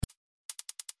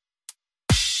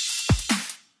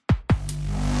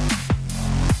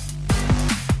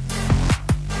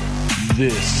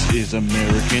This is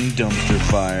American Dumpster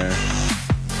Fire.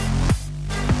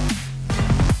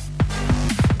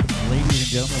 Ladies and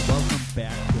gentlemen, welcome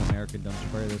back to American Dumpster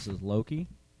Fire. This is Loki.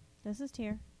 This is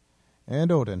Tyr.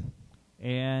 And Odin.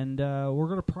 And we're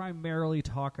going to primarily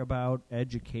talk about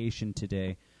education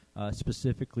today,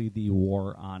 specifically the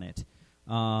war on it.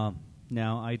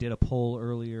 Now, I did a poll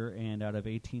earlier, and out of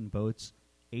 18 votes,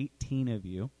 18 of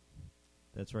you,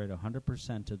 that's right,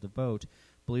 100% of the vote,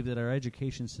 believe that our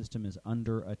education system is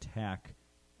under attack,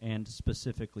 and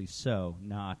specifically so,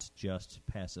 not just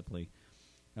passively.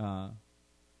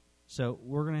 So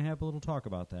we're going to have a little talk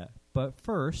about that. But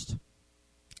first,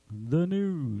 the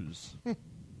news.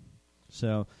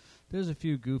 So there's a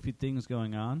few goofy things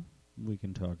going on. We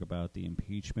can talk about the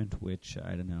impeachment, which,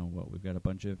 I don't know, we've got a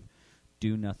bunch of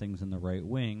do-nothings in the right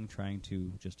wing trying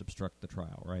to just obstruct the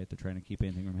trial, right? They're trying to keep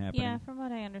anything from happening. Yeah, from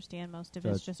what I understand, most of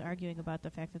it's just arguing about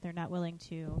the fact that they're not willing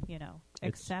to,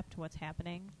 accept what's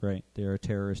happening. Right. They're a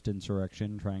terrorist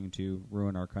insurrection trying to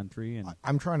ruin our country. And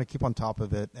I'm trying to keep on top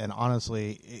of it, and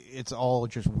honestly, it's all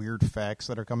just weird facts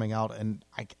that are coming out, and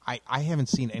I haven't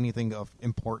seen anything of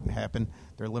important happen.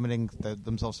 They're limiting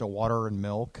themselves to water and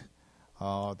milk.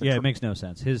 It makes no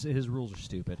sense. His rules are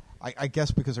stupid. I guess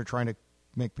because they're trying to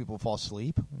make people fall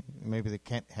asleep. Maybe they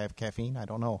can't have caffeine. I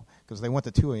don't know. Because they went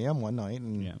to 2 a.m. one night.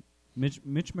 And yeah. Mitch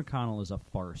McConnell is a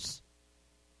farce.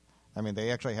 I mean,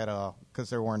 they actually had because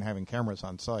they weren't having cameras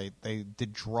on site, they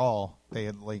did draw. They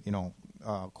had,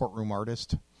 courtroom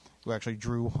artist who actually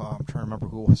drew. I'm trying to remember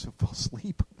who it was who fell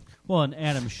asleep. Well, and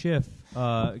Adam Schiff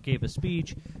gave a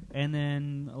speech, and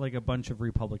then a bunch of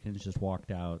Republicans just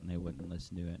walked out, and they wouldn't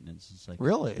listen to it. And it's just like,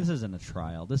 really? This isn't a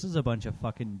trial. This is a bunch of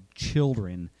fucking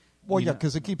children. Well, yeah,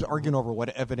 because it keeps arguing over what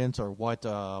evidence or what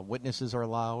witnesses are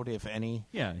allowed, if any.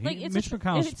 Yeah, Mitch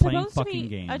McConnell's playing fucking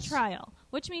games. It's a trial,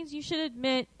 which means you should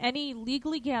admit any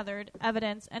legally gathered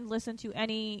evidence and listen to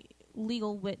any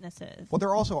legal witnesses. Well,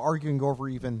 they're also arguing over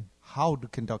even how to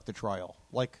conduct the trial.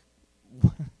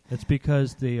 It's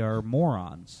because they are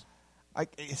morons.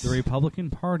 The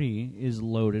Republican Party is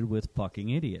loaded with fucking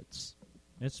idiots.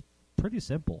 It's pretty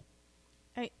simple.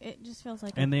 It just feels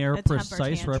like and they are a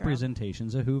precise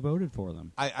representations of who voted for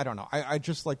them. I don't know. I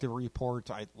just like the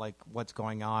report. I like what's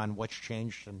going on, what's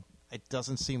changed, and it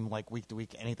doesn't seem like week to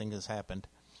week anything has happened.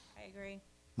 I agree.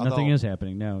 Nothing is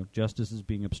happening. No, justice is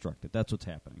being obstructed. That's what's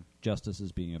happening. Justice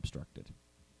is being obstructed.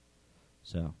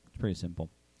 So it's pretty simple.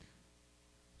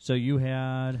 So you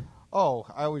had... Oh,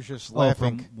 I was just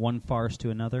laughing. From one farce to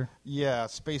another? Yeah,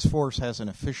 Space Force has an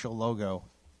official logo,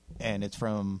 and it's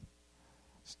from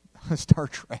Star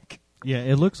Trek. Yeah,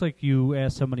 it looks like you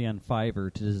asked somebody on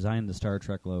Fiverr to design the Star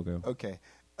Trek logo. Okay.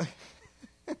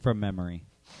 From memory.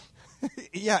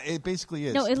 Yeah, it basically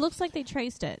is. No, it looks like they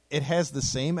traced it. It has the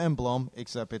same emblem,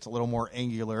 except it's a little more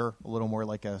angular, a little more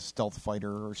like a stealth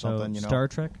fighter or something. Star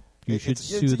Trek? You should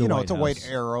sue the White House. It's a white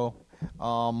arrow,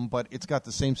 but it's got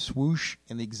the same swoosh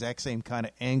and the exact same kind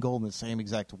of angle in the same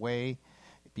exact way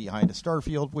behind a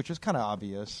starfield, which is kind of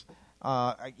obvious.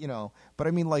 But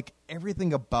I mean,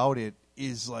 everything about it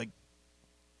is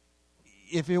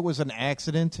if it was an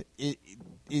accident,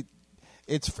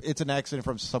 it's an accident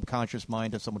from subconscious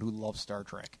mind of someone who loves Star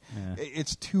Trek. Yeah.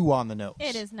 It's too on the nose.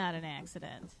 It is not an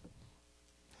accident.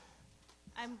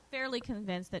 I'm fairly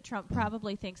convinced that Trump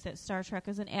probably thinks that Star Trek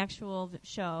is an actual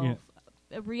show,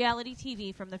 a reality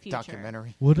TV from the future.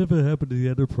 Documentary. Whatever happened to the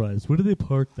Enterprise? Where did they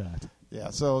park that? Yeah,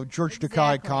 so George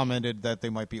Takei commented that they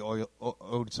might be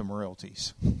owed some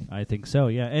royalties. I think so,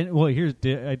 yeah. And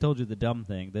I told you the dumb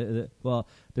thing.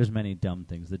 There's many dumb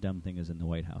things. The dumb thing is in the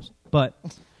White House. But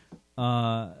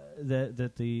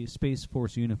that the Space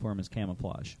Force uniform is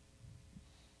camouflage.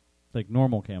 Like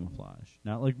normal camouflage.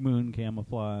 Not like moon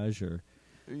camouflage or...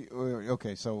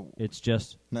 Okay, so... It's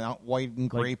just... Not white and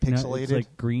gray pixelated? No, it's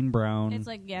like green-brown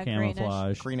greenish.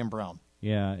 camouflage. Green and brown.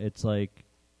 Yeah, it's like...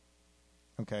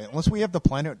 Okay, unless we have the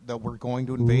planet that we're going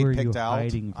to invade picked out,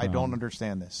 I don't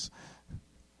understand this.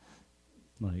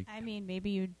 I mean,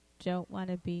 maybe you don't want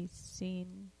to be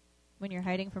seen when you're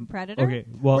hiding from Predator? Okay,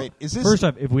 well, wait, is this first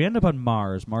off, if we end up on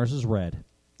Mars, Mars is red.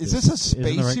 Is this a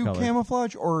spacesuit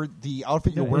camouflage or the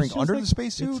outfit you're wearing under the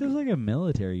spacesuit? It's just like a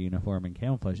military uniform and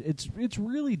camouflage. It's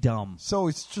really dumb. So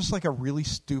it's just like a really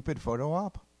stupid photo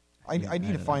op? I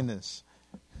need to find this.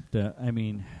 I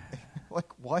mean...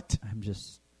 Like what? I'm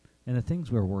just... And the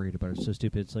things we're worried about are so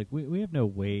stupid. It's like we have no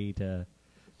way to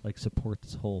support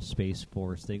this whole Space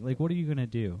Force thing. Like, what are you going to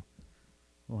do?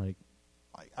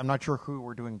 I'm not sure who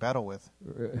we're doing battle with.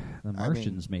 The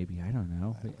Martians, maybe. I don't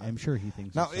know. I'm sure he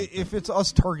thinks... Now, if it's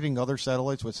us targeting other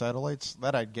satellites with satellites,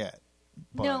 that I'd get.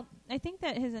 But no, I think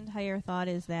that his entire thought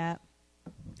is that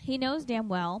he knows damn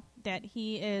well that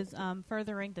he is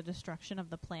furthering the destruction of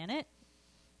the planet,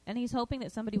 and he's hoping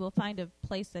that somebody will find a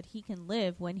place that he can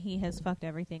live when he has fucked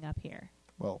everything up here.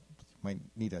 Well, might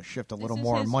need to shift a little is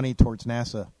more his- money towards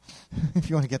NASA if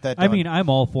you want to get that done. I mean, I'm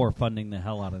all for funding the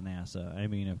hell out of NASA. I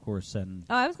mean, of course, send.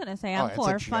 Oh, I was going to say Oh, I'm it's a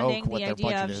for joke funding what the their idea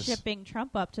budget of is. shipping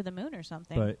Trump up to the moon or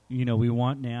something. But, we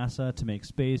want NASA to make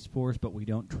Space Force, but we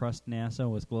don't trust NASA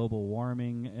with global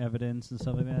warming evidence and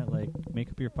stuff like that. Like, make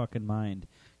up your fucking mind.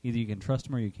 Either you can trust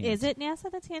them or you can't. Is it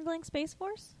NASA that's handling Space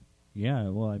Force? Yeah,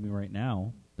 well, I mean, right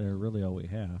now, they're really all we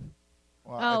have.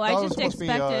 Well, Oh, I I thought it was just supposed to be,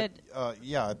 expected-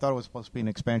 I thought it was supposed to be an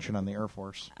expansion on the Air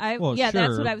Force. Well, yeah, sure,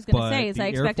 that's what I was going to say. Is but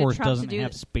I the Air expected Force Trump to doesn't do.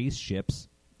 have spaceships.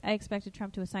 I expected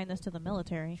Trump to assign this to the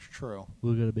military. True.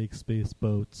 We're going to make space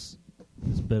boats.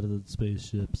 It's better than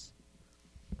spaceships.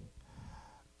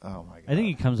 Oh, my God. I think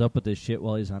he comes up with this shit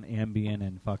while he's on Ambien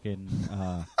and fucking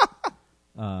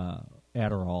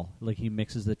Adderall. Like, he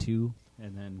mixes the two,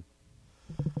 and then...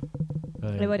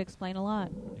 It would explain a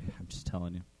lot. I'm just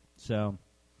telling you. So,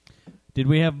 did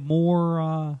we have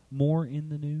more in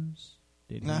the news?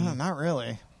 Did No, not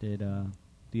really. Did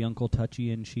the Uncle Touchy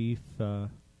in Chief do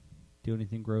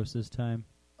anything gross this time?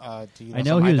 Do you I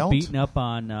know something he was don't? beating up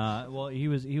on. Well, he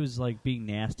was like being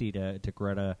nasty to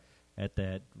Greta at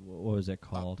that. What was it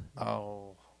called?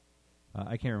 Oh.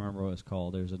 I can't remember what it was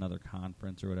called. There was another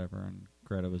conference or whatever, and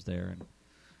Greta was there,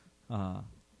 and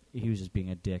he was just being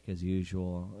a dick as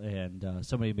usual. And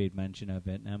somebody made mention of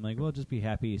it, and I'm like, well, just be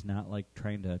happy he's not like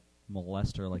trying to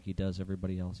molest her like he does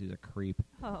everybody else. He's a creep.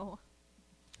 Oh.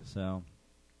 So,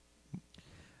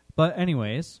 but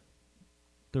anyways,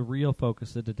 the real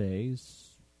focus of today's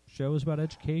show is about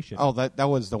education. Oh, that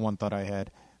was the one thought I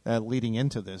had leading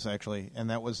into this, actually, and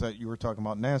that was that you were talking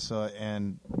about NASA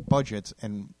and budgets,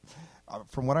 and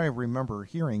from what I remember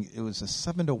hearing, it was a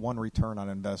 7-to-1 return on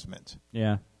investment.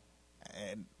 Yeah.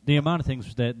 And The amount of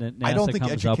things that I don't NASA think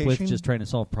comes up with education- just trying to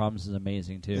solve problems is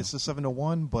amazing, too. it's a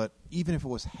 7-to-1, but even if it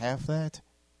was half that,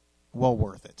 well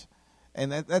worth it. And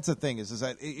that's the thing is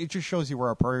that it just shows you where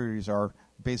our priorities are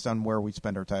based on where we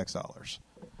spend our tax dollars.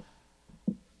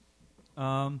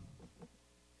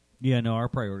 Yeah, no, our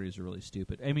priorities are really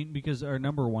stupid. I mean, because our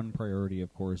number one priority,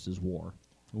 of course, is war.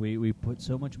 We put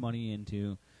so much money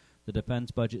into the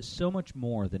defense budget, so much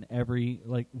more than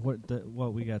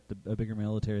what we got a bigger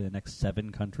military than the next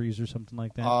 7 countries or something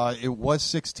like that. It was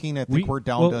 16. I think we're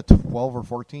down well, to 12 or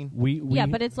 14. we Yeah,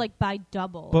 but it's like by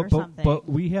double or something. But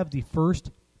we have the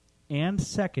first and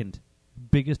second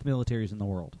biggest militaries in the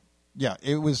world. Yeah,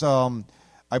 it was.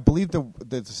 I believe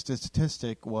the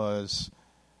statistic was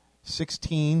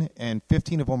 16, and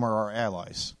 15 of them are our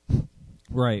allies.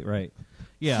 Right.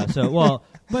 Yeah. So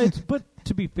but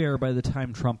to be fair, by the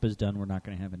time Trump is done, we're not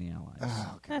going to have any allies.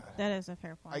 Oh, God. that is a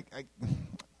fair point.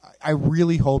 I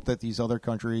really hope that these other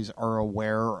countries are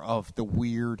aware of the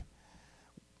weird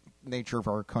nature of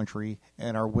our country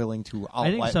and are willing to outlive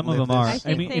I think some of them this. are. I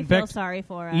think mean, they in feel fact, sorry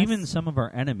for us. even some of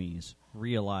our enemies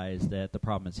realize that the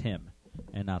problem is him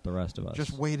and not the rest of us.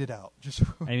 Just wait it out. Just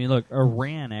I mean, look,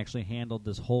 Iran actually handled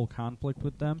this whole conflict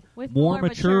with them With more more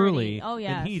maturely maturity. Oh, than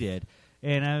yes. he did.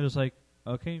 And I was like,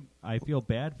 okay, I feel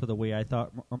bad for the way I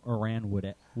thought Iran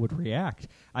would react.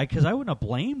 Because I wouldn't have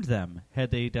blamed them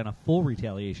had they done a full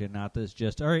retaliation, not this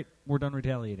just, all right, we're done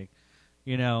retaliating.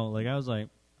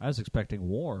 I was expecting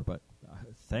war, but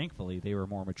thankfully they were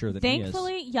more mature than he is.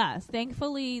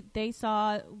 Thankfully, they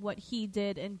saw what he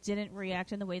did and didn't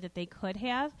react in the way that they could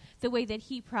have, the way that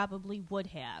he probably would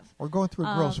have. we're going through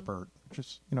a growth spurt.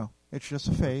 Just it's just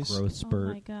a phase. Growth spurt.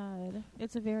 Oh my God,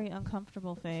 it's a very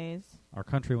uncomfortable phase. Our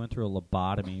country went through a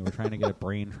lobotomy. We're trying to get a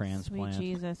brain transplant.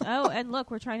 Sweet Jesus! Oh, and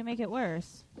look, we're trying to make it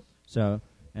worse. So,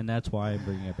 and that's why I'm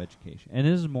bringing up education. And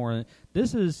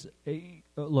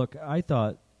look, I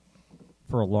thought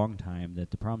for a long time that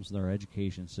the problems with our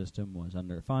education system was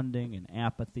underfunding and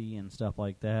apathy and stuff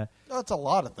like that. That's a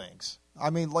lot of things. I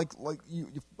mean, like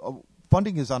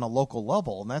funding is on a local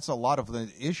level, and that's a lot of the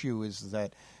issue is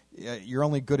that you're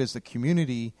only good as the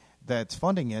community that's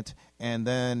funding it, and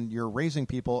then you're raising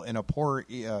people in a poor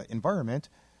environment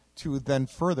to then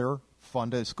further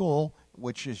fund a school,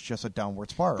 which is just a downward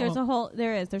spiral.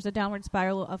 There's a downward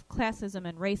spiral of classism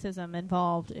and racism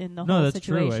involved in the No, whole that's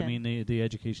situation. true. I mean, the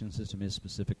education system is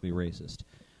specifically racist.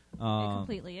 It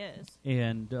completely is.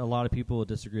 And a lot of people will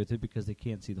disagree with it because they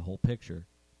can't see the whole picture.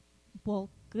 Well,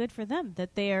 good for them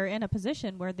that they are in a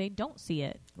position where they don't see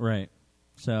it. Right.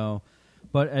 So,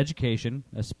 but education,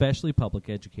 especially public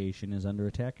education, is under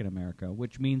attack in America,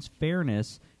 which means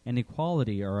fairness and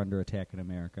equality are under attack in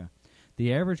America.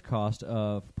 The average cost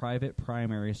of private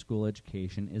primary school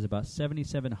education is about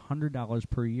 $7,700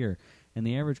 per year, and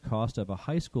the average cost of a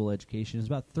high school education is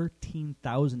about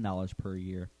 $13,000 per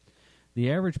year. The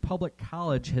average public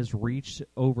college has reached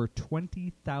over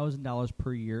 $20,000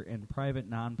 per year, and private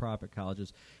nonprofit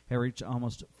colleges have reached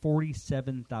almost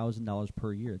 $47,000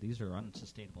 per year. These are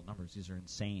unsustainable numbers. These are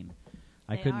insane.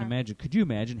 I couldn't imagine. Could you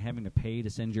imagine having to pay to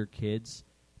send your kids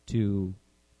to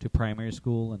primary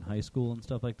school and high school and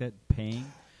stuff like that? Paying?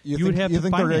 You would have to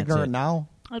think they're finance ignorant it. now?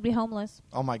 I'd be homeless.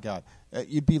 Oh my God!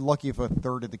 You'd be lucky if a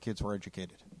third of the kids were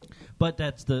educated. But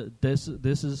that's this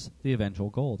is the eventual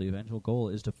goal. The eventual goal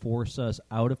is to force us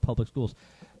out of public schools.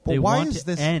 But they why want is to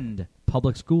this end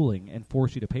public schooling and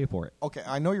force you to pay for it. Okay,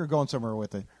 I know you're going somewhere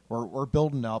with it. We're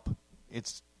building up.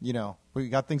 It's we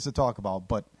got things to talk about.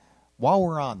 But while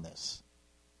we're on this,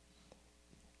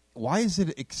 why is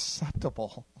it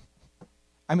acceptable?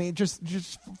 I mean,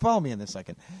 just follow me in this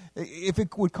second. If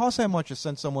it would cost that much to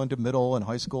send someone to middle and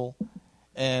high school,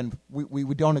 and we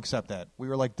don't accept that. We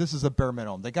were like, this is the bare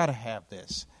minimum. They got to have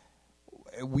this.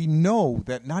 We know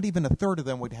that not even a third of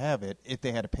them would have it if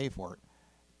they had to pay for it.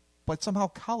 But somehow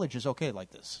college is okay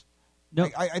like this. No,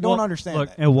 I don't understand look,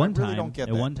 that. At one I really time, don't get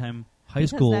at that. one time, high Because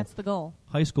school that's the goal.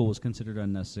 high school was considered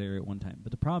unnecessary at one time.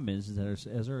 But the problem is that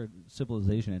as our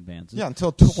civilization advances, Yeah,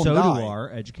 until people so die. do our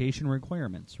education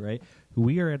requirements, right?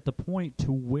 We are at the point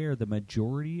to where the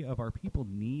majority of our people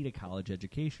need a college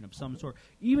education of some sort,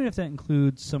 even if that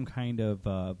includes some kind of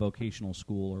vocational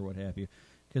school or what have you,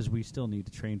 because we still need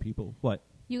to train people. What?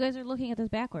 You guys are looking at this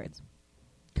backwards.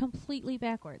 Completely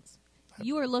backwards.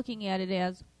 You are looking at it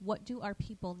as, what do our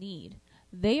people need?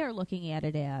 They are looking at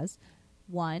it as,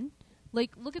 one,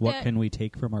 like, look at What that. can we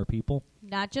take from our people?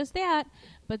 Not just that,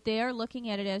 but they are looking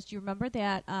at it as, do you remember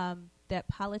that that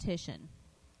politician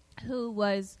who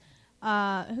was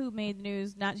who made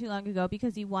news not too long ago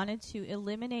because he wanted to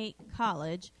eliminate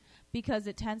college because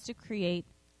it tends to create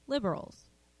liberals.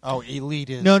 Oh,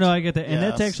 elitist. No, I get that, and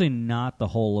that's Yes. actually not the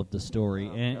whole of the story,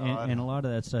 Oh, and God. a lot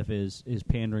of that stuff is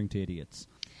pandering to idiots.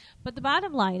 But the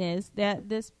bottom line is that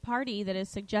this party that is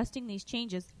suggesting these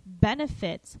changes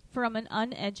benefits from an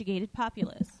uneducated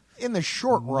populace. In the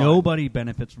short run, Nobody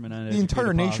benefits from an the uneducated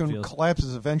entire nation populace.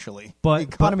 collapses eventually. But- the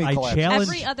economy but I collapses. challenge-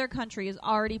 Every other country is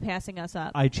already passing us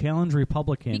up I challenge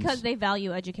Republicans. because they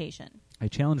value education. I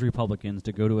challenge Republicans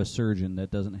to go to a surgeon that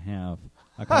doesn't have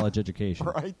a college education.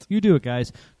 Right. You do it,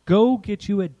 guys. Go get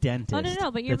you a dentist. Oh,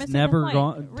 no, but you're that's missing never the point.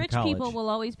 gone to Rich college. people will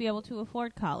always be able to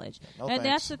afford college. No, and thanks.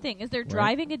 that's the thing, is they're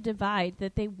driving a divide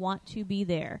that they want to be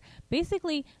there.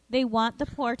 Basically, they want the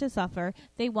poor to suffer.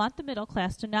 They want the middle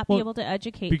class to not Well, be able to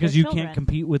educate because their you children. can't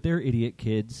compete with their idiot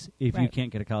kids if you Right.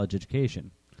 can't get a college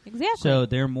education. Exactly. So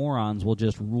their morons will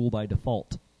just rule by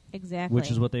default, exactly.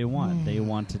 which is what they want. They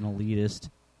want an elitist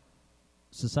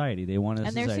society. They want a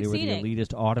And they're society where succeeding. the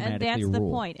elitist automatically And that's the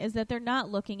rule. point, is that they're not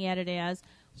looking at it as,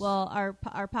 well,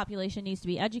 our population needs to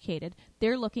be educated.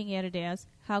 They're looking at it as,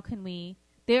 how can we...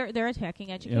 They're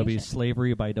attacking education. It'll be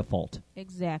slavery by default.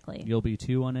 Exactly. You'll be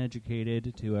too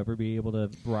uneducated to ever be able to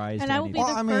rise And to I will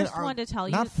anything. be the first one to tell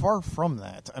you Not that- far from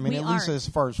that. I mean, We at least aren't. as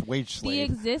far as wage The slave.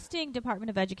 existing Department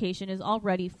of Education is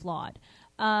already flawed.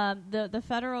 The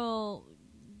federal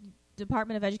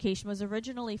Department of Education was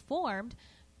originally formed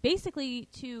basically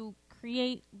to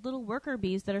create little worker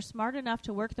bees that are smart enough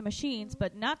to work the machines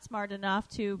but not smart enough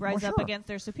to rise up sure. against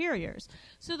their superiors.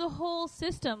 So the whole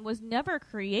system was never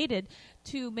created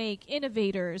to make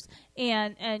innovators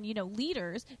and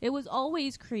leaders. It was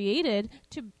always created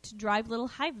to drive little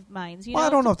hive minds. Well, I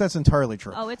don't know if that's entirely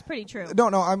true. Oh, it's pretty true. No,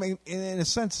 I mean, in a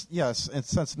sense, yes. In a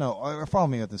sense, no. Follow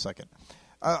me with a second.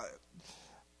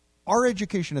 Our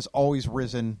education has always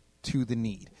risen to the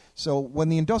need. So when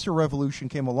the Industrial Revolution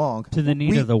came along... to the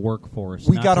need we- of the workforce.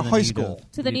 we not got to a the high need school.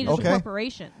 of To the need of leadership. the Okay.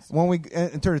 corporations. When we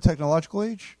entered the technological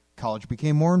age, college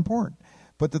became more important.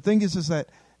 But the thing is that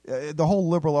the whole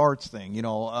liberal arts thing,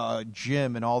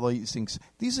 gym and all these things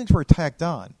were tacked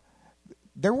on.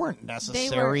 They weren't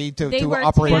necessary they to were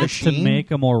operate a But tacked- to machine.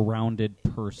 make a more rounded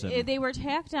person. They were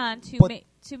tacked on to But-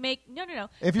 make no.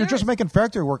 If you're There just is- making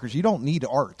factory workers, you don't need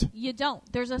art. you don't.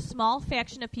 There's a small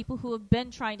faction of people who have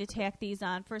been trying to tack these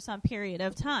on for some period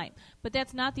of time, but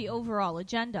that's not the overall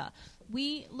agenda.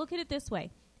 We look at it this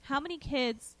way: how many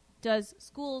kids does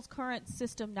school's current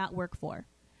system not work for?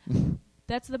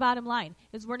 That's the bottom line,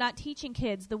 is we're not teaching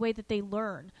kids the way that they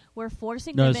learn. We're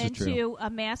forcing No, them this is into a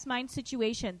mass mind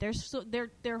situation.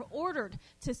 They're ordered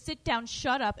to sit down,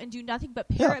 shut up, and do nothing but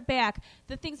parrot back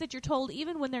the things that you're told,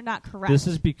 even when they're not correct. This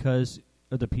is because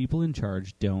the people in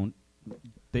charge don't.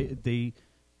 They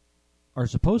are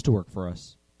supposed to work for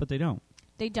us, but they don't.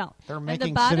 They don't. They're And making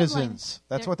the bottom citizens.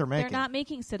 That's what they're making. They're not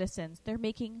making citizens. They're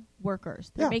making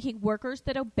workers. They're Yeah. making workers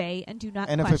that obey and do not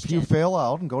And question. if you fail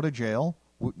out and go to jail,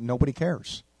 nobody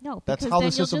cares. No, That's because how then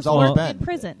the you'll system's just always work been. in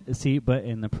prison. See, but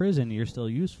in the prison, you're still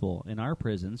useful. In our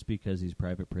prisons, because these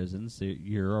private prisons,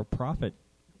 you're a profit.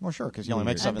 Well, sure, because you only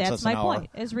make And 7 And cents that's an my hour. point.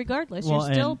 Is regardless, Well,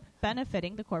 you're still and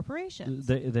benefiting the corporations.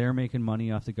 They're making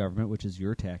money off the government, which is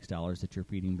your tax dollars that you're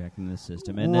feeding back into the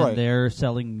system, and Right. then they're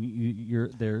selling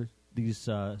these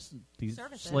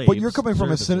Services. slaves. But you're coming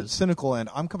from a services. cynical end.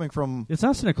 I'm coming from It's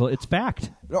not cynical. It's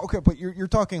fact. okay, but you're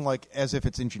talking like as if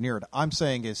it's engineered. I'm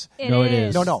saying is No, it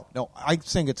is. no. I'm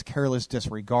saying it's careless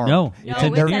disregard. No, No, it's And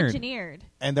it's they're- engineered.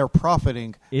 and they're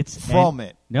profiting It's from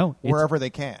it. No, it's, wherever they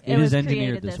can. It was is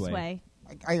engineered created this way.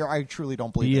 I truly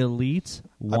don't The believe it. elites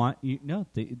want you. No,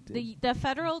 The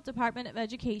Federal Department of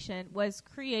Education was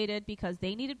created because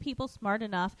they needed people smart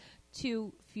enough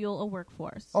to fuel a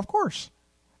workforce. Of course.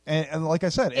 And like I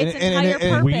said, Its and entire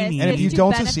purpose we need- is and if you to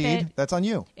don't benefit, succeed, that's on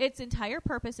you. its entire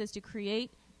purpose is to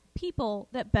create people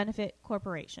that benefit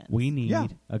corporations. we need Yeah.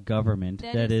 a government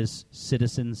That that is- is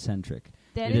citizen centric.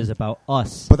 That It is is- about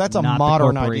us, But that's a not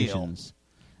modern the ideal. corporations.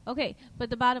 Okay, but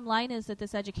the bottom line is that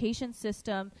this education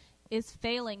system is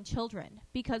failing children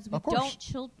because Of course.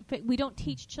 we don't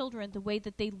teach children the way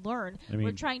that they learn. I mean-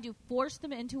 We're trying to force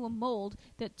them into a mold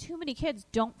that too many kids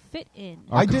don't fit in.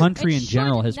 Our I did- country It in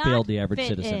general should has not failed the average fit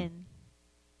citizen. in.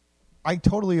 I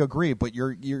totally agree, but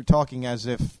you're talking as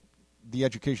if the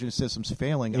education system's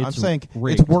failing. I'm It's saying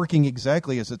rigged. it's working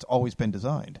exactly as it's always been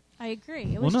designed. I agree.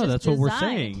 It Well, was no, just that's what we're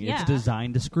designed. saying. Yeah. It's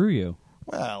designed to screw you.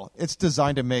 Well, it's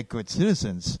designed to make good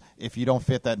citizens. If you don't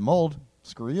fit that mold,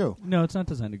 screw you. No, it's not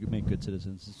designed to make good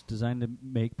citizens. It's designed to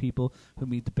make people who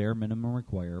meet the bare minimum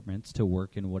requirements to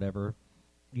work in whatever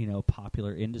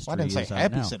popular industry I didn't say is out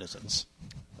happy now. citizens.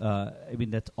 I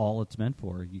mean, that's all it's meant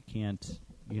for. You can't.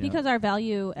 Because our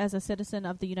value as a citizen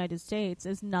of the United States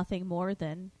is nothing more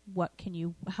than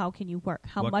how can you work?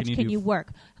 How What much can you can do you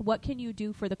work? What can you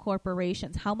do for the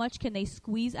corporations? How much can they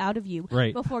squeeze out of you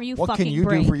Right. before you What fucking can you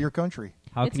break? do for your country?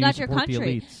 How it's can not you your support the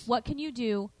country. elites? What can you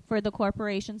do for the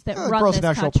corporations that The run gross this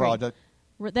national country? product.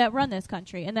 That run this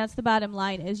country, and that's the bottom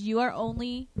line: is you are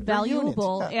only They're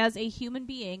valuable units, yeah. as a human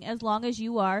being as long as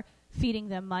you are feeding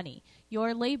them money.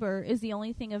 Your labor is the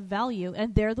only thing of value,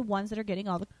 and they're the ones that are getting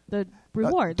all the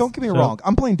rewards. Don't get me So- wrong.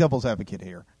 I'm playing devil's advocate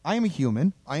here. I am a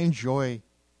human. I enjoy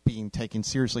being taken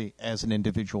seriously as an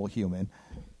individual human.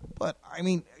 But, I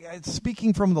mean,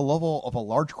 speaking from the level of a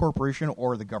large corporation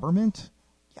or the government,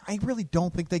 I really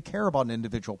don't think they care about an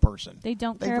individual person. They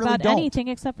don't They care really about don't. anything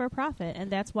except for profit,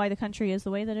 and that's why the country is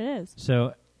the way that it is.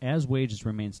 So, as wages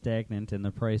remain stagnant and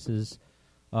the prices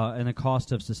and the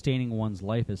cost of sustaining one's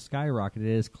life has skyrocketed, it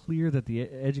is clear that the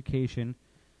education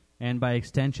and, by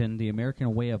extension, the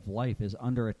American way of life is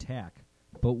under attack.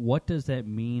 But what does that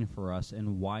mean for us,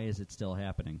 and why is it still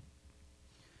happening?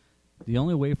 The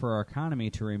only way for our economy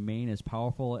to remain as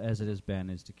powerful as it has been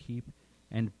is to keep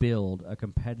and build a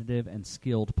competitive and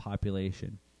skilled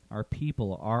population. Our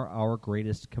people are our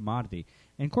greatest commodity.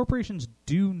 And corporations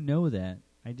do know that.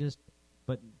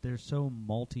 But they're so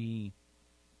multinational,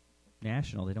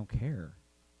 they don't care.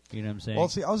 You know what I'm saying? Well,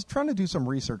 see, I was trying to do some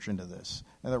research into this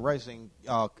and the rising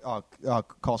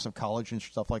cost of college and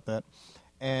stuff like that.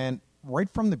 And right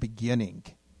from the beginning,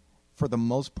 for the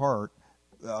most part,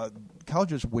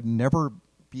 colleges would never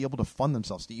be able to fund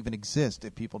themselves to even exist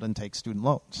if people didn't take student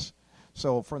loans.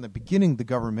 So from the beginning, the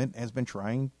government has been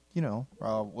trying,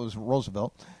 was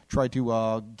Roosevelt, tried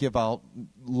to give out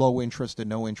low interest and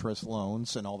no interest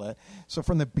loans and all that. So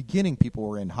from the beginning, people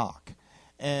were in hock.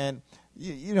 And,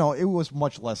 it was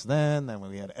much less then when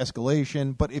we had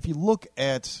escalation. But if you look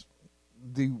at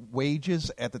the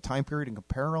wages at the time period and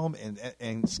compare them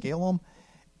and scale them,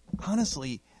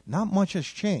 honestly, not much has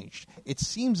changed. It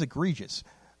seems egregious.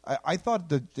 I thought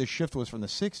the shift was from the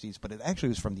 60s, but it actually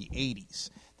was from the 80s.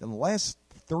 In the last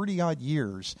 30-odd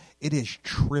years, it has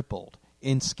tripled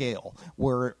in scale,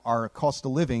 where our cost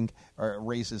of living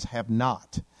raises have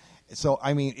not. So,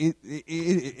 I mean,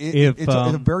 it's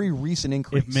a very recent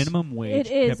increase. if minimum wage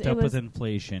It is. kept It up with was-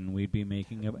 inflation, we'd be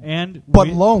making up. But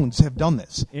loans have done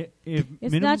this. If It's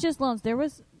minimum, not just loans.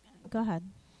 Go ahead.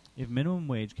 If minimum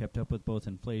wage kept up with both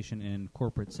inflation and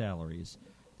corporate salaries,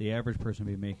 the average person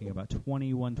would be making about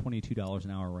 $21, $22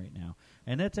 an hour right now.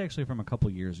 And that's actually from a couple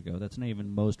years ago. That's not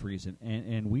even most recent.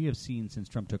 And we have seen since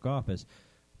Trump took office,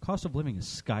 cost of living has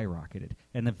skyrocketed.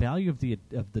 And the value of the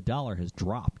dollar has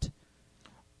dropped.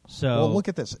 So Well, look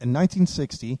at this. In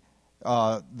 1960,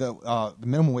 the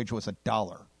minimum wage was $1.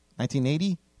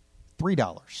 1980,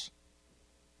 $3.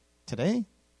 Today,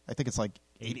 I think it's like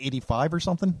 $8.85 or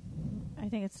something. I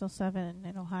think it's still 7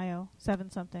 in Ohio. 7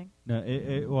 something. No,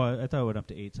 well, I thought it went up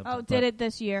to 8 something. Oh, did it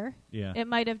this year? Yeah. It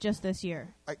might have just this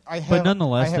year. I have, But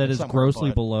nonetheless, I have that it is somewhere, grossly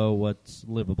but- below what's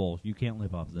livable. You can't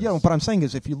live off this. Yeah, what I'm saying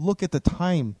is, if you look at the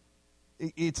time,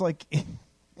 it's like, It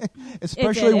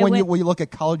especially did. when you look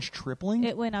at college tripling,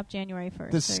 It went up January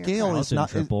 1st. the so you're scale correct. Well, is it not.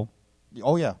 didn't triple.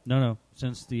 Oh yeah, No.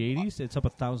 Since the 80s, it's up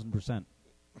 1,000%.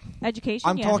 Education,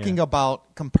 I'm yeah. talking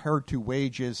about compared to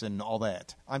wages and all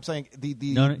that. I'm saying the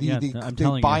I'm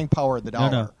telling you. buying power of the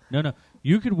dollar. No.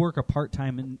 You could work a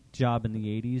part-time job in the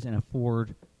 80s and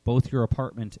afford both your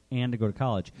apartment and to go to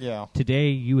college. Yeah. Today,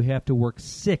 you have to work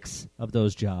 6 of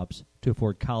those jobs to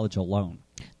afford college alone.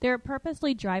 They're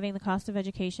purposely driving the cost of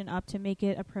education up to make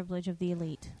it a privilege of the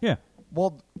elite. Yeah.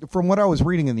 Well, from what I was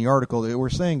reading in the article, they were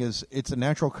saying is it's a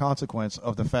natural consequence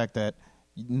of the fact that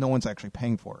no one's actually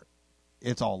paying for it.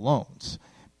 It's all loans.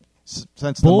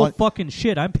 Since the Bull mon- fucking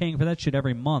shit. I'm paying for that shit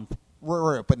every month.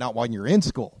 Right, but not when you're in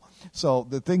school. So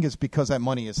the thing is, because that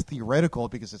money is theoretical,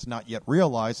 because it's not yet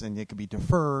realized, and it can be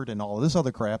deferred and all of this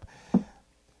other crap,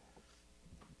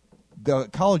 the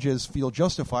colleges feel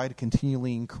justified to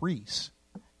continually increase.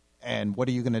 And what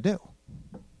are you going to do?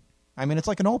 I mean, it's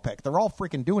like an OPEC. They're all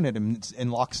freaking doing it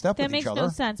in lockstep That with makes each other. no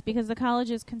sense because the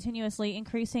college is continuously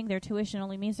increasing their tuition.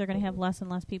 Only means they're going to have less and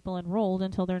less people enrolled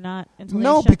until they're not. Until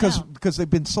No, they shut down. because they've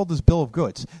been sold this bill of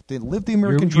goods. They live the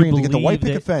American You dream. To get the believe white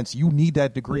picket that- fence, you need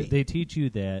that degree. They teach you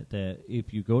that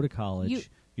if you go to college,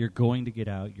 you're going to get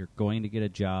out, you're going to get a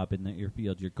job in your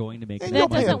field, you're going to make And money. you'll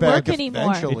That pay it doesn't back work anymore.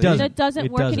 eventually. It doesn't. That doesn't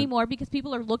It work doesn't. anymore because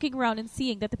people are looking around and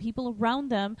seeing that the people around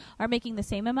them are making the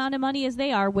same amount of money as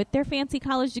they are with their fancy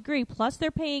college degree, plus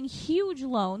they're paying huge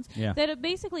loans Yeah. that are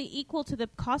basically equal to the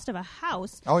cost of a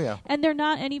house. Oh, yeah. And they're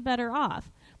not any better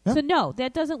off. Yeah. So no,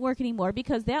 that doesn't work anymore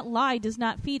because that lie does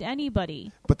not feed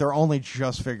anybody. But they're only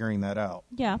just figuring that out.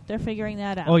 Yeah, they're figuring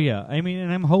that out. Oh yeah, I mean,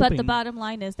 and I'm hoping. But the bottom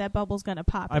line is that bubble's going to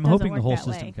pop. It I'm doesn't hoping the work whole that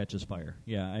system way. catches fire.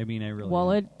 Yeah, I mean, I really.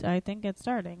 Well, am. I think it's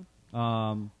starting.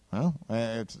 Well,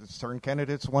 certain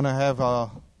candidates want to have a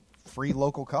free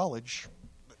local college.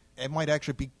 It might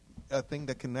actually be a thing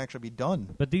that can actually be done.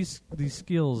 But these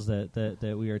skills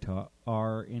that we are taught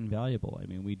are invaluable. I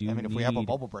mean, we do. If we have a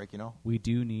bubble break, we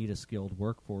do need a skilled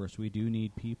workforce. We do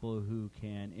need people who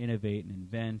can innovate and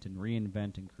invent and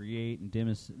reinvent and create and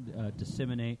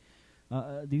disseminate.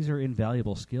 These are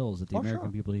invaluable skills that the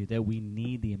American people need, that we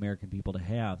need the American people to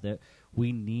have, that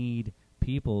we need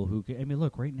people who can, I mean,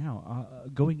 look, right now,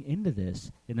 going into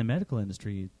this, in the medical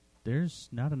industry, there's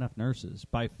not enough nurses.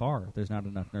 By far, there's not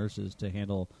enough nurses to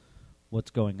handle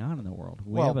what's going on in the world.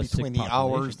 We have a between sick the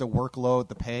hours, population. the workload,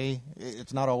 the pay,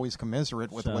 it's not always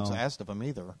commensurate with what's So- asked of them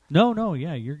either. No,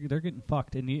 yeah, they're getting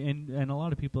fucked, and a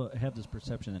lot of people have this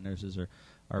perception that nurses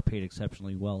are paid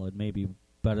exceptionally well and maybe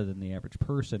better than the average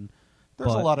person.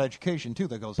 There's but, a lot of education, too,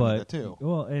 that goes into that, too.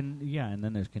 Well, and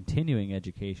then there's continuing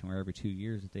education where every 2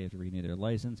 years that they have to renew their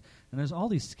license, and there's all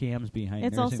these scams behind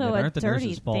It's nursing also that a aren't the dirty,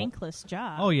 nurse's fault. thankless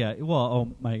job. Oh yeah, well,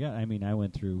 oh my god, I mean, I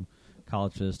went through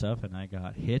college for this stuff, and I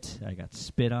got hit, I got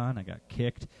spit on, I got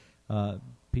kicked.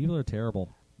 People are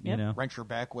terrible, Yep. you know. Wrench your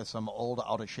back with some old,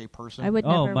 out-of-shape person. I would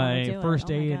Oh, never my want to do first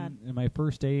it. day Oh my God. in my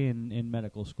first day in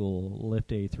medical school,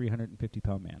 lift a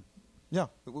 350-pound man. Yeah,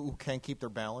 who can't keep their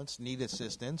balance, need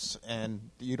assistance, and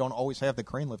you don't always have the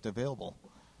crane lift available.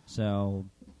 So,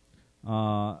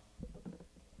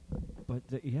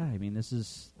 but yeah, I mean, this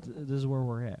is where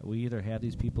we're at. We either have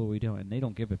these people or we don't, and they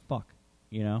don't give a fuck.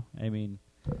 You know, I mean,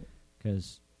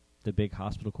 because the big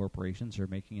hospital corporations are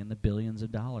making in the billions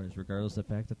of dollars, regardless of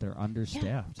the fact that they're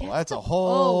understaffed. Well, that's a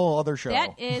whole other show.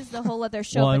 That is the whole other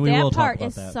show. Well, and but we will that talk part about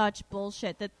is that. such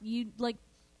bullshit that you like.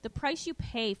 The price you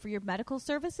pay for your medical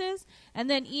services, and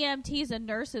then EMTs and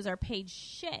nurses are paid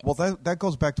shit. Well, that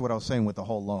goes back to what I was saying with the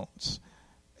whole loans.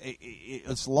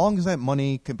 As long as that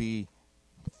money can be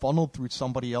funneled through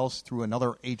somebody else, through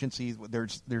another agency,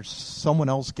 there's someone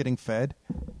else getting fed,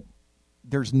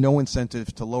 there's no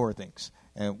incentive to lower things.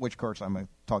 And which, of course, I'm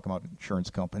talking about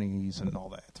insurance companies and all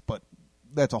that. But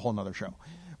that's a whole other show.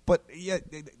 But yeah,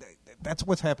 that's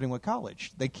what's happening with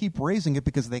college. They keep raising it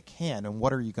because they can, and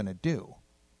what are you going to do?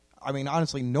 I mean,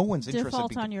 honestly, no one's interested.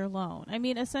 Default on your loan. I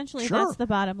mean, essentially, Sure. that's the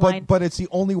bottom line. But it's the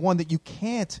only one that you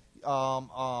can't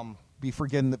be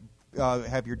forgiven,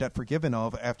 have your debt forgiven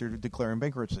of after declaring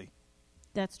bankruptcy.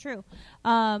 That's true.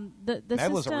 The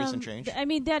That was a system- recent change. I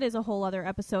mean, that is a whole other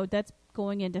episode. That's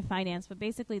going into finance. But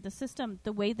basically, the system,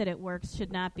 the way that it works,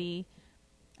 should not be.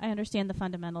 I understand the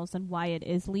fundamentals and why it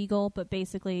is legal, but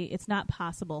basically, it's not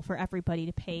possible for everybody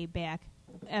to pay back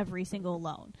every single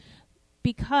loan.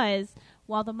 Because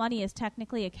while the money is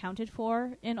technically accounted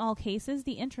for in all cases,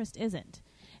 the interest isn't.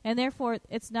 And therefore,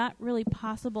 it's not really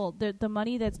possible. The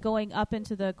money that's going up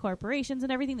into the corporations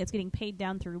and everything that's getting paid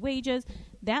down through wages,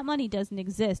 that money doesn't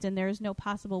exist, and there is no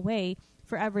possible way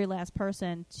for every last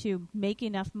person to make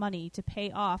enough money to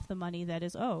pay off the money that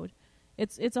is owed.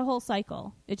 It's a whole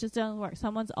cycle. It just doesn't work.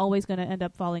 Someone's always going to end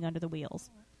up falling under the wheels.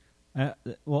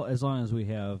 Well, as long as we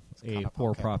have a kind of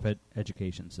for-profit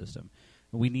education system.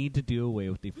 We need to do away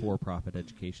with the for-profit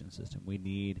education system. We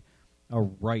need a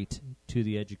right to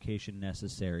the education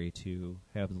necessary to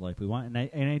have the life we want.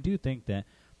 And I do think that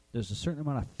there's a certain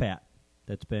amount of fat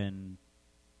that's been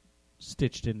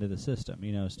stitched into the system,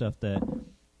 stuff that,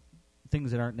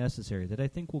 things that aren't necessary, that I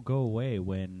think will go away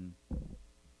when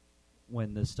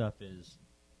this stuff is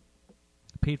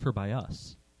paid for by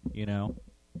us,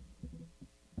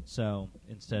 So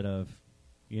instead of,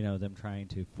 them trying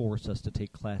to force us to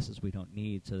take classes we don't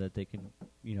need so that they can,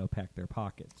 pack their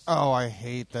pockets. Oh, I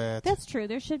hate that. That's true.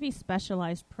 There should be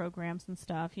specialized programs and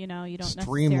stuff. You don't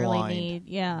necessarily Streamlined. need.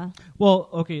 Yeah. Well,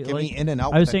 okay. Get me in and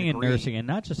out I was with that saying in degree. nursing, and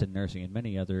not just in nursing, in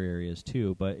many other areas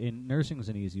too. But in nursing is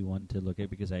an easy one to look at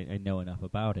because I know enough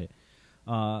about it.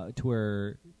 To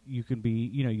where you can be,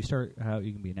 you start out,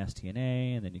 you can be an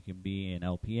STNA, and then you can be an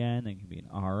LPN, then you can be an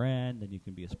RN, then you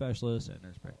can be a specialist, a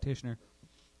nurse practitioner,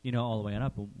 all the way on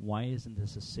up. Why isn't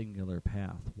this a singular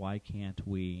path? Why can't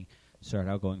we start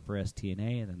out going for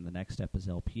STNA, and then the next step is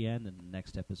LPN, and the next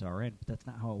step is RN? But that's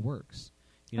not how it works.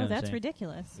 You know what I'm That's saying?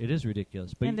 ridiculous. It is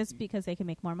ridiculous. But And it's because they can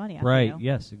make more money off right, of you.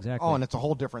 yes, exactly. Oh, and it's a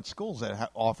whole different schools that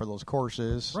offer those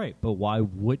courses. Right, but why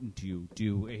wouldn't you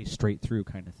do a straight-through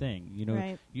kind of thing?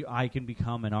 Right. I can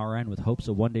become an RN with hopes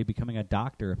of one day becoming a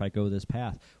doctor if I go this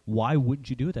path. Why wouldn't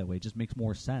you do it that way? It just makes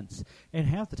more sense. And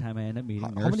half the time I end up meeting How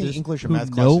nurses many English and who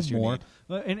math know classes you more.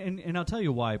 need? And I'll tell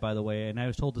you why, by the way, and I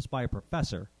was told this by a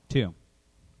professor, too.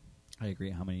 I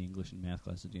agree. How many English and math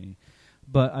classes do you need?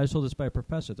 But I was told this by a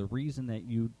professor. The reason that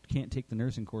you can't take the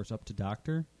nursing course up to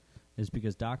doctor is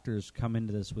because doctors come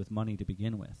into this with money to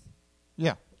begin with.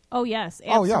 Yeah. Oh, yes.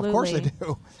 Absolutely. Oh, yeah, of course they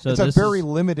do. So it's a this very is-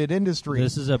 limited industry.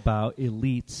 This is about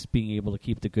elites being able to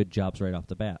keep the good jobs right off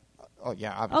the bat. Oh,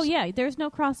 yeah, Oh, obviously. yeah. There's no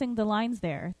crossing the lines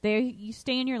there. There, you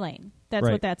stay in your lane. That's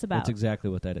Right. what that's about. That's exactly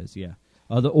what that is, yeah.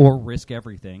 Or risk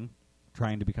everything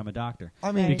trying to become a doctor.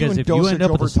 I mean, Because doing if you end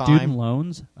up with dosage the over time. student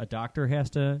loans, a doctor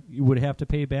you would have to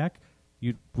pay back,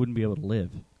 you wouldn't be able to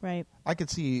live Right. I could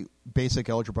see basic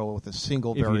algebra with a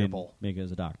single if you variable. didn't make it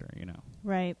as a doctor,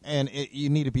 Right. And you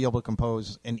need to be able to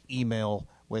compose an email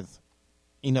with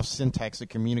enough syntax to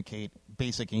communicate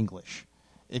basic English.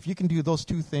 If you can do those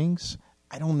two things,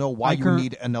 I don't know why you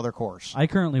need another course. I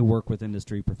currently work with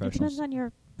industry It professionals.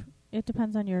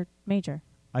 depends on your major.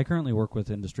 I currently work with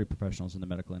industry professionals in the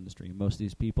medical industry. Most of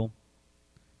these people,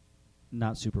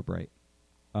 not super bright.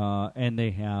 And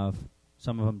they have,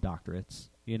 some of them, doctorates,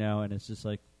 and it's just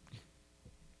like,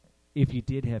 if you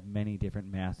did have many different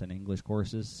math and English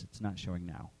courses, it's not showing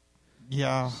now.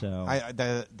 Yeah, So-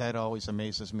 that always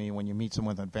amazes me when you meet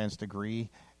someone with an advanced degree,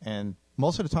 and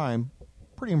most of the time,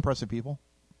 pretty impressive people.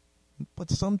 But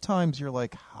sometimes you're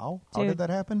like, how? How Dude. did that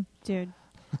happen? Dude,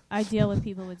 I deal with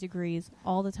people with degrees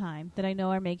all the time that I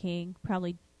know are making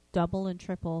probably double and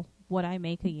triple what I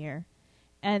make a year.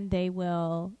 And they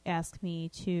will ask me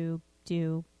to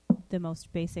do the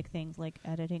most basic things like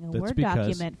editing a That's Word because-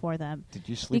 document for them. Did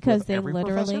you sleep Because with they every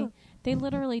literally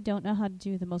professor? don't know how to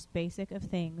do the most basic of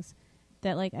things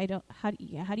that like how do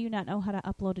you not know how to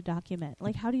upload a document?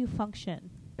 Like how do you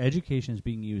function? Education is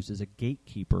being used as a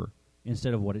gatekeeper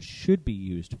instead of what it should be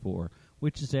used for,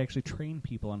 which is to actually train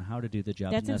people on how to do the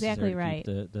jobs That's necessary exactly right.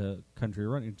 to keep the country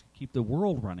running, to keep the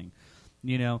world running.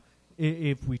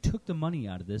 If we took the money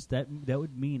out of this, that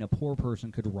would mean a poor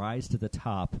person could rise to the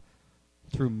top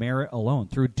through merit alone,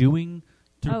 through being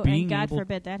and God able,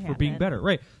 forbid that for being happen. better,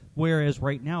 right? Whereas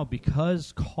right now,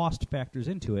 because cost factors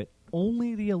into it,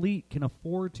 only the elite can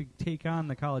afford to take on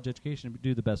the college education and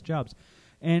do the best jobs.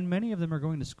 And many of them are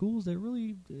going to schools that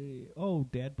really,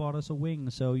 Dad bought us a wing,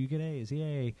 so you get A's,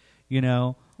 yay,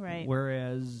 Right.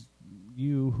 Whereas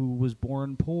you, who was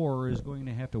born poor, is going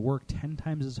to have to work 10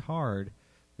 times as hard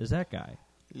as that guy.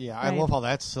 Yeah, I Right. love how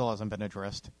that still hasn't been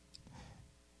addressed.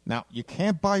 Now, you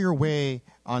can't buy your way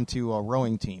onto a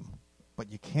rowing team,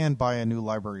 but you can buy a new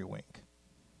library wing.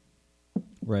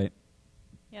 Right.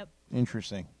 Yep.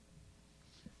 Interesting.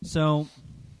 So,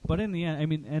 but in the end, I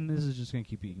mean, and this is just going to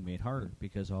keep being made harder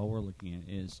because all we're looking at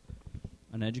is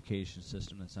an education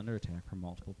system that's under attack from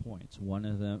multiple points. One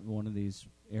of these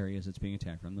areas that's being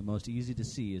attacked from, the most easy to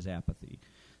see, is apathy.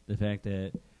 The fact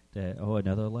that that,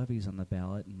 another levy's on the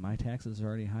ballot, and my taxes are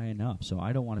already high enough, so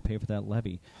I don't want to pay for that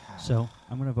levy. So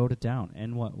I'm going to vote it down.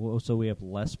 And so we have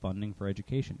less funding for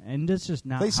education. And it's just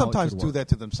not They how it sometimes should do work. that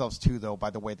to themselves, too, though, by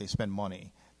the way they spend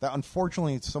money. That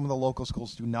unfortunately, some of the local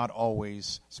schools do not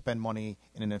always spend money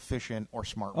in an efficient or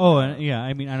smart way. And yeah,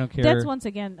 I mean, I don't care. That's once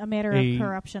again a matter A- of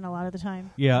corruption a lot of the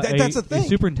time. Yeah, That's the thing. A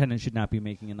superintendent should not be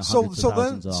making in the hundreds of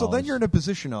thousands of So then dollars. you're in a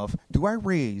position of, do I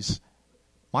raise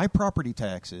my property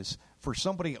taxes for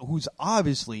somebody who's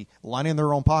obviously lining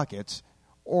their own pockets,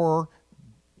 or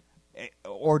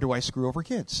do I screw over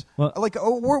kids? Well, what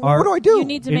do I do? You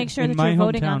need to make sure in that my you're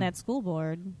voting hometown- on that school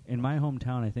board. In my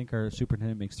hometown, I think our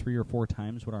superintendent makes 3 or 4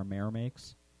 times what our mayor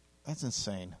makes. That's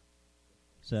insane.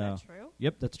 So, Is that true?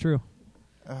 Yep, that's true.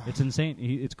 It's insane.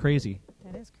 It's crazy.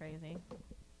 That is crazy.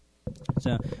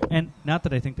 So, and not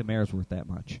that I think the mayor's worth that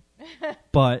much,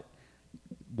 but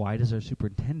why does our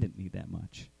superintendent need that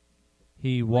much?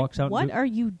 He walks out. What and are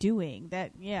you doing?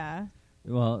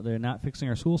 well, they're not fixing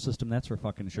our school system. That's for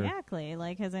fucking sure. Exactly.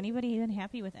 Like, has anybody been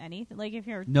happy with anything? Like, if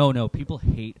you're No, people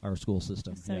hate our school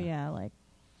system. like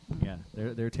Yeah,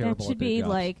 they're terrible. that should at their be jobs.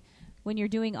 like when you're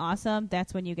doing awesome.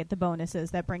 That's when you get the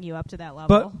bonuses that bring you up to that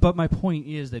level. But my point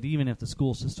is that even if the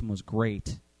school system was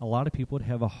great, a lot of people would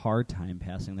have a hard time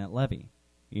passing that levy.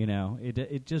 You know,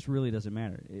 it just really doesn't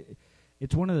matter.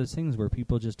 It's one of those things where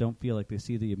people just don't feel like they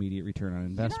see the immediate return on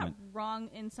investment. You're not wrong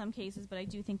in some cases, but I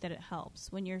do think that it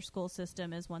helps when your school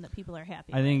system is one that people are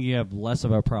happy I with. think you have less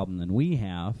of a problem than we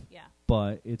have, Yeah.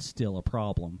 but it's still a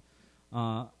problem.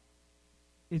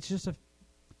 It's just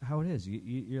how it is.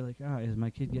 You're like, is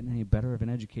my kid getting any better of an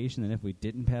education than if we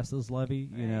didn't pass this levy?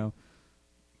 You Right. know.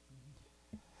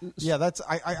 Yeah, that's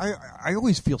I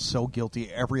always feel so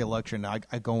guilty every election. I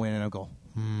go in and I go,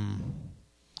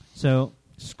 So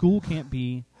school can't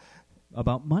be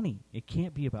about money. It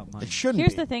can't be about money. it shouldn't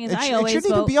Here's be. the thing is it I it always shouldn't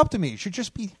even vote- be up to me. It should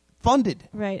just be funded.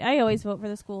 Right. I always vote for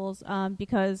the schools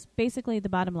because basically the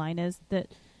bottom line is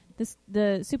that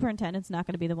the superintendent's not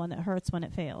going to be the one that hurts when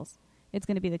it fails. It's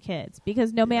going to be the kids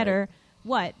because no matter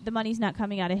what, the money's not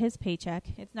coming out of his paycheck.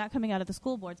 It's not coming out of the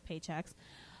school board's paychecks.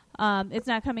 It's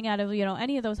not coming out of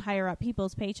any of those higher up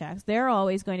people's paychecks. They're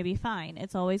always going to be fine.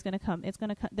 It's always going to come.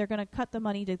 They're going to cut the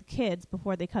money to the kids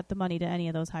before they cut the money to any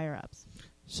of those higher ups.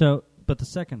 So, but the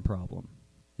second problem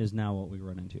is now what we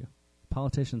run into.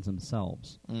 Politicians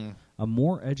themselves. A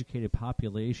more educated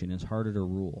population is harder to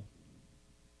rule.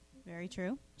 Very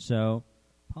true. So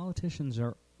politicians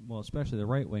are, well, especially the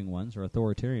right-wing ones or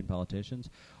authoritarian politicians,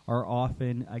 are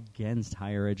often against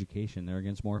higher education. They're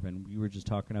against more of it. And we were just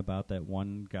talking about that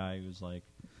one guy who's like,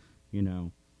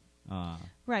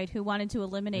 Right, who wanted to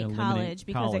eliminate college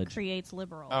because it creates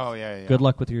liberals. Oh yeah. good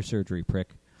luck with your surgery, prick.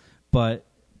 But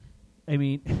I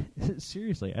mean,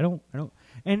 seriously, I don't.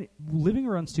 And living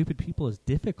around stupid people is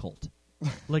difficult.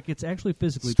 Like, it's actually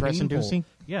physically Stress-inducing?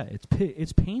 painful. Yeah,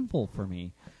 it's painful for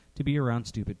me to be around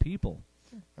stupid people.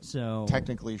 So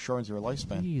Technically shortens your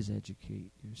lifespan. please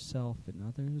educate yourself and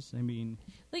others. I mean,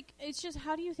 Like, it's just,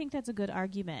 how do you think that's a good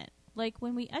argument? Like,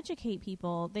 when we educate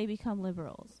people, they become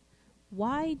liberals.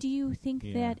 Why do you think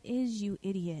Yeah. that is, you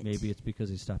idiot? maybe it's because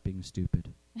they stopped being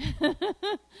stupid.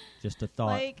 Just a thought.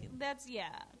 Like, that's,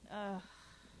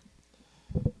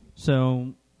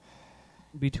 So,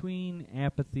 between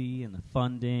apathy and the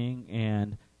funding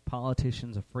and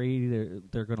politicians afraid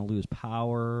they're going to lose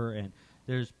power, and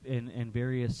there's and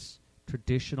various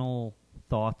traditional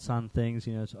thoughts on things,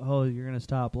 it's, you're going to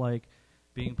stop like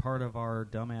being part of our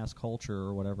dumbass culture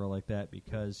or whatever like that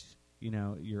because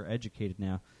you're educated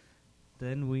now.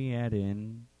 Then we add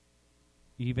in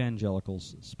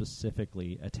evangelicals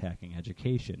specifically attacking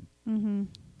education. Mm-hmm.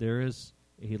 There is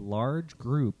a large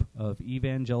group of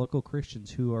evangelical Christians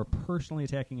who are personally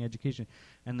attacking education,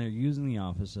 and they're using the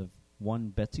office of one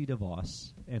Betsy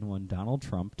DeVos and one Donald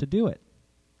Trump to do it.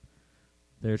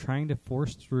 They're trying to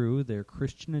force through their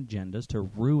Christian agendas to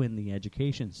ruin the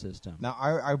education system. Now,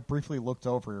 I briefly looked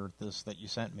over this that you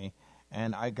sent me,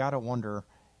 and I gotta wonder: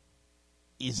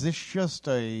 is this just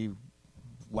a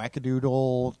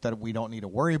wackadoodle that we don't need to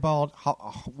worry about?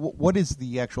 What is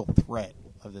the actual threat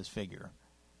of this figure?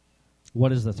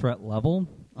 What is the threat level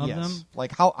of them?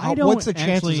 Like I don't what's the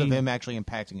chances actually- of him actually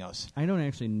impacting us? I don't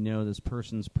actually know this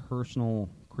person's personal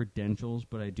credentials,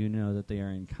 but I do know that they are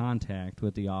in contact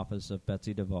with the office of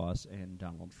Betsy DeVos and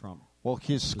Donald Trump. Well,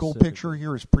 his school Specifically. picture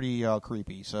here is pretty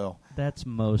creepy. So That's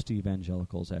most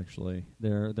evangelicals, actually.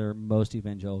 Most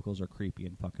evangelicals are creepy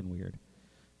and fucking weird.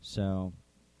 So,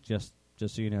 just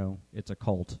so you know, it's a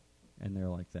cult, and they're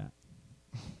like that.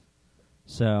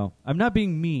 So, I'm not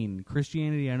being mean.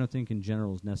 Christianity, I don't think in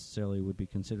general necessarily would be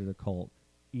considered a cult.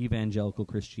 Evangelical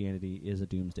Christianity is a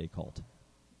doomsday cult.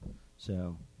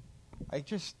 So,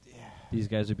 These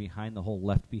guys are behind the whole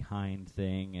Left Behind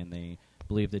thing, and they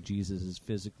believe that Jesus is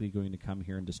physically going to come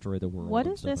here and destroy the world. What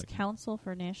and is stuff this like that. Council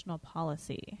for National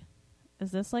Policy?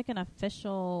 Is this like an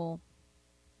official...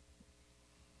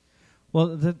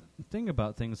 Well, the thing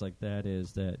about things like that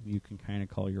is that you can kind of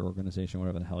call your organization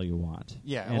whatever the hell you want.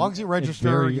 Yeah, And as long as you it's register,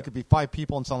 very- you could be 5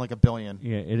 people and sound like a billion.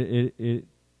 Yeah, it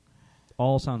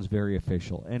all sounds very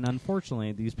official, and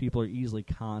unfortunately, these people are easily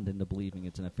conned into believing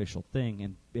it's an official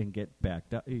thing and get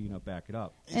backed up. Back it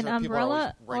up. These An are people who are always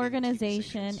umbrella writing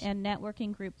organization TV and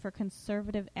networking group for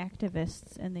conservative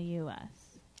activists in the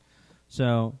U.S.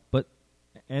 So, but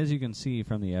as you can see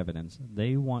from the evidence,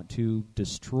 they want to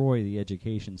destroy the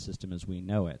education system as we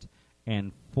know it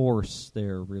and force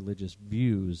their religious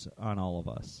views on all of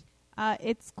us.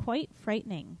 It's quite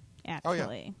frightening,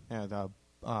 actually. Oh, yeah. Yeah,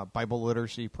 the Bible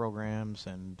literacy programs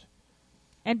and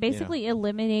Basically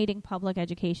eliminating public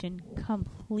education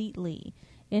completely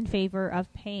in favor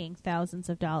of paying thousands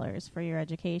of dollars for your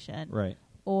education. Right.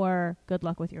 Or good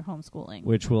luck with your homeschooling.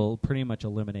 Which will pretty much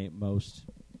eliminate most.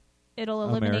 It'll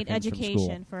eliminate Americans from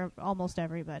education for almost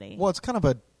everybody. well, it's kind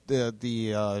of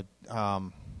the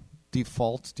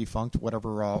defunct,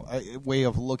 whatever way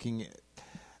of looking.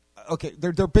 Okay,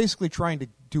 they're basically trying to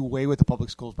do away with the public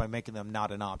schools by making them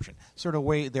not an option. Sort of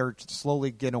way they're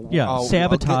slowly getting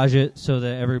sabotage it so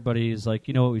that everybody's like,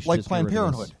 you know what, we should like just Planned get rid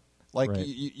of Parenthood. this. Like Right.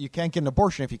 you can't get an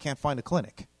abortion if you can't find a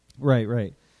clinic.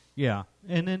 Right. Yeah.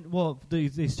 And then, well,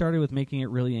 they started with making it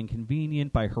really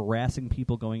inconvenient by harassing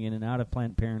people going in and out of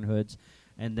Planned Parenthoods,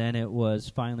 and then it was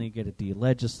finally get it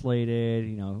delegislated,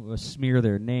 smear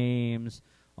their names,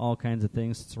 all kinds of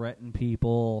things, threaten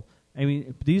people. I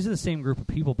mean, these are the same group of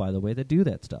people, by the way, that do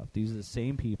that stuff. These are the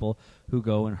same people who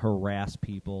go and harass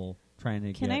people trying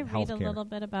to Can get I read healthcare. a little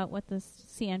bit about what this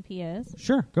CNP is?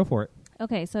 Sure, go for it.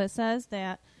 Okay, so it says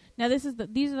that now these are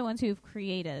the ones who've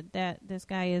created that. This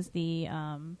guy is the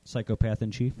Psychopath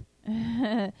in chief.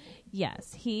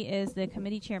 yes, he is the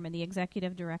committee chairman, the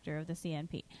executive director of the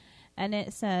CNP, and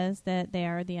it says that they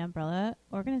are the umbrella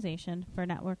organization for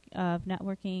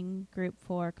networking group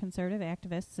for conservative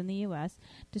activists in the U.S.,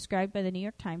 described by the New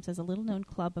York Times as a little-known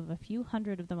club of a few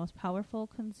hundred of the most powerful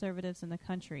conservatives in the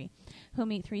country, who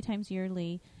meet 3 times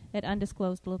yearly at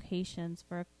undisclosed locations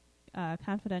for a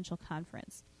confidential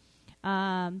conference.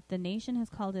 The Nation has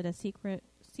called it a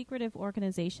secretive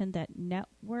organization that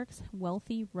networks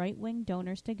wealthy right-wing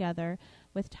donors together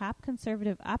with top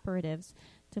conservative operatives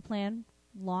to plan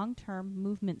long-term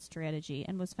movement strategy,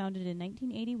 and was founded in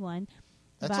 1981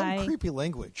 That's by some creepy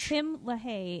language. Tim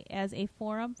LaHaye as a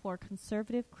forum for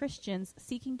conservative Christians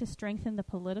seeking to strengthen the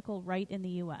political right in the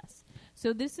U.S.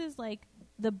 So this is like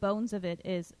the bones of it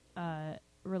is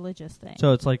religious thing.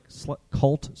 So it's like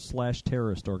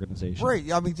cult/terrorist organization. Right.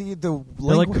 I mean, the They're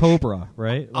language, like Cobra,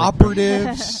 right? Like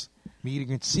operatives,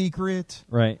 meeting in secret.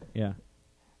 right, yeah.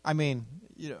 I mean,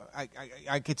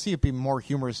 I could see it being more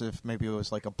humorous if maybe it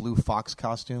was like a blue fox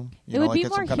costume. It would be at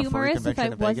more some kind of furry humorous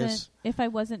convention in if I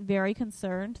wasn't very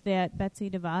concerned that Betsy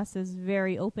DeVos is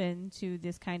very open to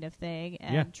this kind of thing,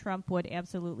 and Yeah. Trump would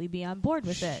absolutely be on board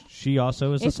with it. She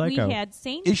also is a If psycho. we had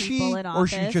sane Is people she in or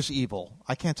is office, she just evil?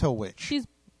 I can't tell which. she's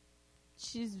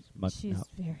No.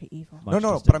 very evil. Much no, but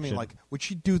I distinction. mean, like, would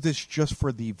she do this just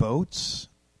for the votes?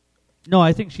 No,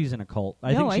 I think she's in a cult.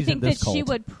 I think she's in that this cult. she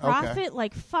would profit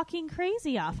like fucking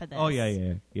crazy off of this. Oh,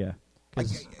 yeah.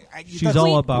 'Cause she's that's-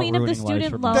 all about Queen of the ruining lives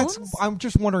student for loan. money. Loans? I'm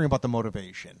just wondering about the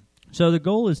motivation. So the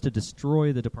goal is to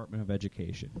destroy the Department of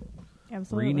Education.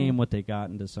 Absolutely. Rename what they got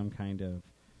into some kind of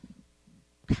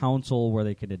council where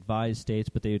they could advise states,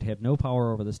 but they would have no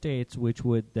power over the states, which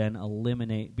would then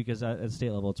eliminate, because at the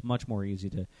state level it's much more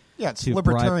easy to Yeah, it's bribe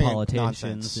libertarian politicians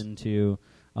nonsense. into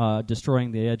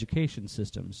destroying the education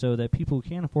system so that people who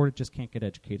can't afford it just can't get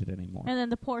educated anymore. And then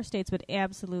the poor states would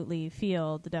absolutely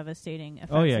feel the devastating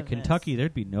effects Oh, yeah, of this. Kentucky,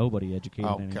 there'd be nobody educated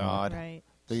Oh, anymore. God. Right.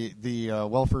 The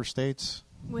welfare states.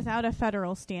 Without a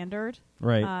federal standard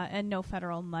Right. and no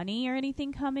federal money or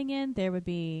anything coming in, there would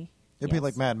be... It'd be yes.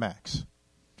 like Mad Max.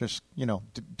 Just,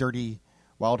 dirty,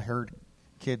 wild-haired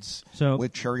kids So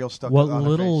with Cheerios stuck what on their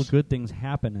little face. good things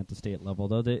happen at the state level,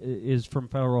 though, is from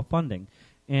federal funding.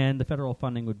 And the federal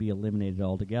funding would be eliminated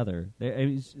altogether.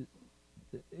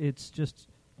 It's just...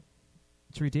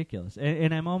 It's ridiculous.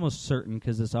 And I'm almost certain,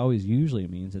 because this always usually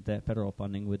means that federal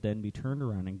funding would then be turned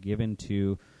around and given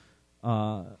to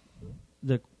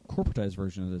the corporatized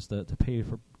version of this, the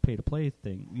pay-to-play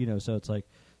thing. So it's like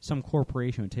some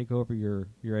corporation would take over your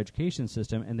education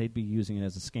system, and they'd be using it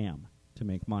as a scam to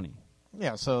make money.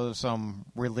 Yeah, so some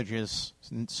religious,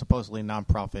 supposedly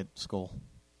non-profit school.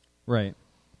 Right.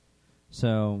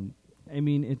 So, I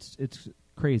mean, it's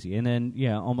crazy. And then,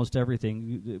 yeah, almost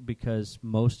everything, because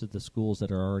most of the schools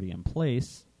that are already in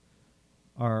place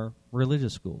are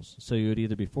religious schools. So you would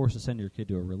either be forced to send your kid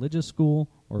to a religious school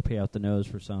or pay out the nose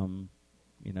for some,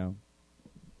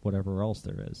 whatever else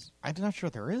there is. I'm not sure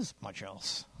there is much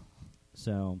else.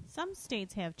 So Some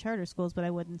states have charter schools, but I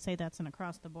wouldn't say that's an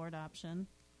across-the-board option.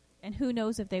 And who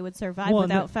knows if they would survive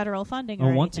without federal funding or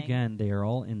anything. Once again, they are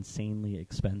all insanely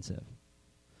expensive.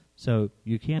 So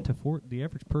you can't afford, the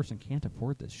average person can't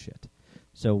afford this shit.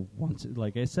 So once,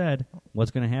 like I said,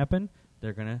 what's going to happen?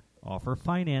 They're going to offer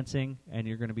financing, and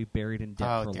you're going to be buried in debt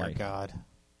for Oh, dear life. God.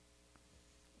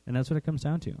 And that's what it comes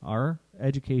down to. Our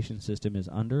education system is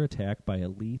under attack by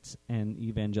elites and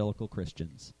evangelical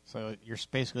Christians. So you're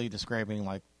basically describing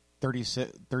like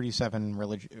 37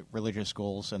 religious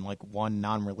schools and like one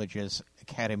non-religious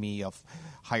academy of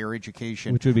higher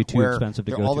education, Which would be too where expensive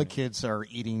to go all to. the kids are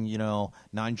eating,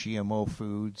 non-GMO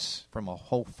foods from a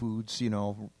Whole Foods,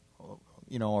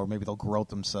 or maybe they'll grow it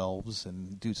themselves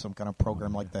and do some kind of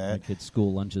program like My that. kids'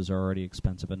 school lunches are already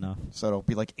expensive enough. So it'll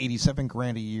be like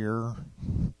 $87,000 a year.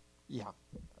 Yeah,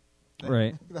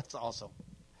 Right. That's awesome.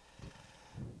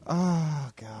 Oh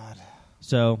God.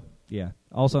 So, yeah,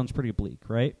 all sounds pretty bleak,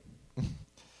 right?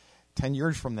 10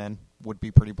 years from then would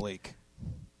be pretty bleak.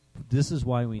 This is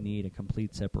why we need a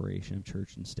complete separation of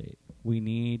church and state. We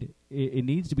need it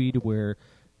needs to be to where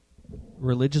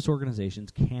religious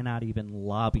organizations cannot even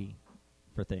lobby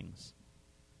for things.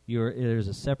 There's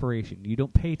a separation. You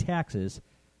don't pay taxes,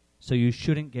 so you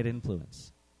shouldn't get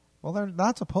influence. Well, they're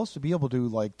not supposed to be able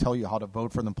to tell you how to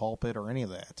vote from the pulpit or any of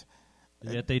that.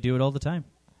 Yet they do it all the time.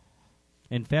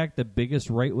 In fact, the biggest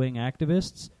right-wing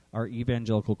activists are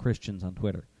evangelical Christians on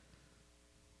Twitter.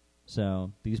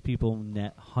 So these people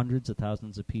net hundreds of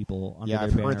thousands of people under their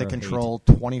I've banner heard they of hate. control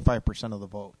 25% of the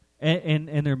vote.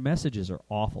 And their messages are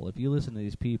awful. If you listen to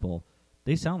these people,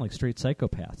 they sound like straight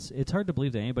psychopaths. It's hard to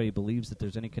believe that anybody believes that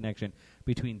there's any connection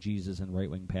between Jesus and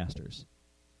right-wing pastors.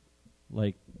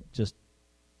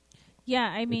 Yeah,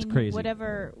 I mean, crazy.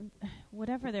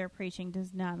 whatever they're preaching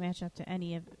does not match up to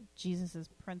any of Jesus's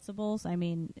principles. I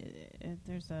mean,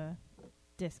 there's a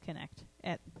disconnect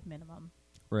at minimum.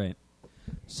 Right.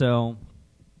 So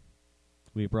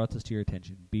we brought this to your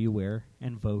attention. Be aware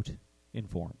and vote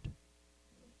informed.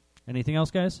 Anything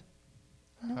else, guys?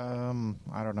 I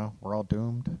don't know. We're all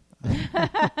doomed.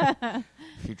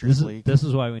 Future's bleak. This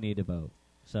is why we need to vote.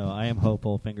 So I am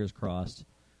hopeful, fingers crossed.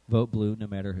 Vote blue no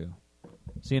matter who.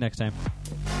 See you next time.